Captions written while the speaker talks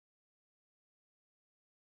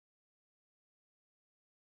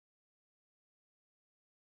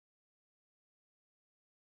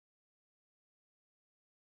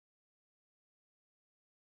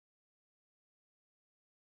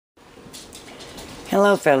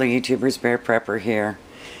Hello fellow YouTubers, Bear Prepper here.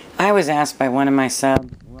 I was asked by one of my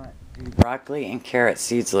subs what do broccoli and carrot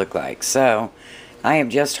seeds look like. So I have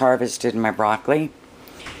just harvested my broccoli,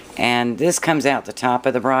 and this comes out the top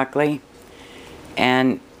of the broccoli,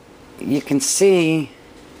 and you can see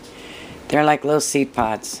they're like little seed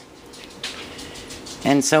pods.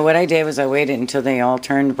 And so what I did was I waited until they all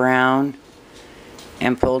turned brown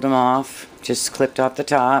and pulled them off, just clipped off the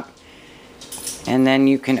top, and then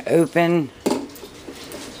you can open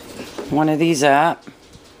one of these up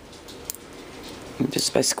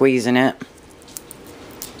just by squeezing it.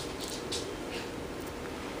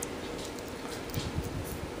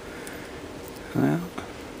 Well,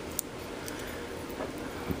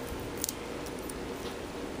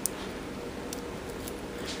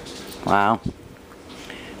 wow,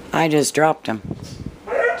 I just dropped them.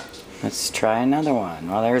 Let's try another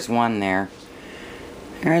one. Well, there's one there.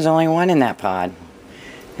 There's only one in that pod.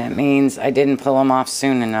 That means I didn't pull them off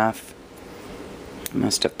soon enough.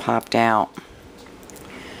 Must have popped out.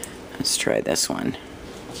 Let's try this one.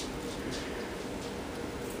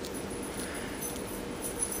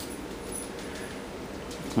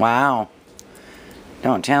 Wow.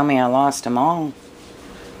 Don't tell me I lost them all.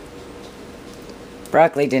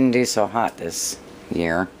 Broccoli didn't do so hot this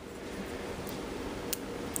year.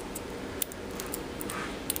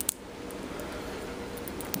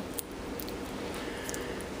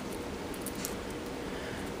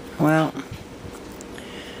 Well,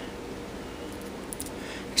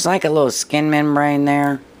 there's like a little skin membrane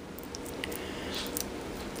there.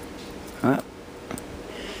 Oh.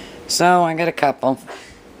 So I got a couple.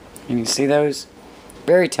 Can you see those?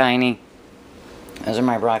 Very tiny. Those are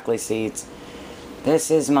my broccoli seeds. This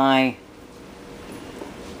is my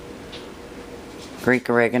Greek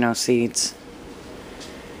oregano seeds.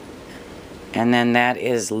 And then that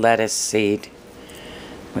is lettuce seed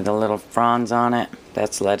with the little fronds on it.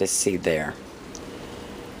 That's lettuce seed there.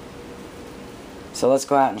 So let's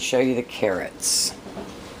go out and show you the carrots.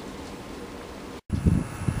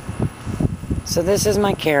 So this is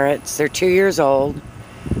my carrots. They're 2 years old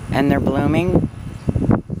and they're blooming.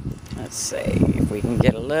 Let's see if we can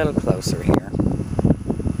get a little closer here.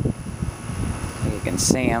 You can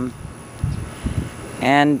see them.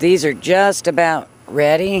 And these are just about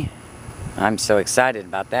ready. I'm so excited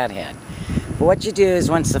about that head. But what you do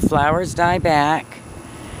is once the flowers die back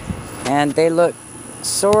and they look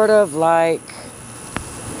sort of like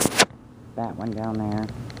that one down there.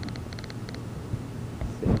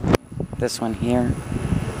 This one here.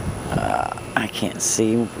 I can't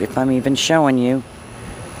see if I'm even showing you.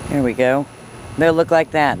 There we go. They'll look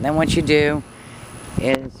like that. And then what you do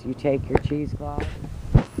is you take your cheesecloth,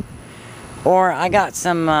 or I got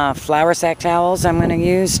some flour sack towels I'm going to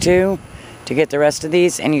use too to get the rest of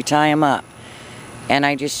these, and you tie them up. And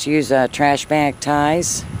I just use trash bag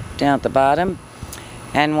ties down at the bottom.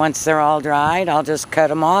 And once they're all dried, I'll just cut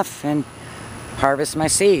them off and harvest my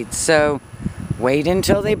seeds. So wait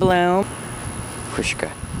until they bloom.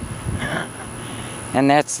 Pushka. And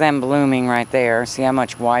that's them blooming right there. See how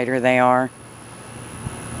much wider they are?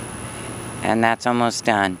 And that's almost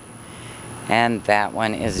done. And that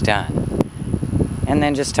one is done. And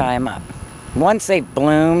then just tie them up. Once they've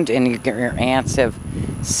bloomed and your ants have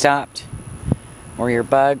stopped, or your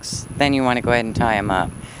bugs, then you want to go ahead and tie them up.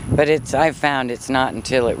 But I've found it's not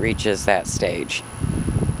until it reaches that stage.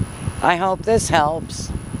 I hope this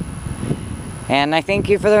helps. And I thank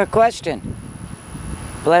you for the question.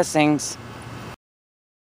 Blessings.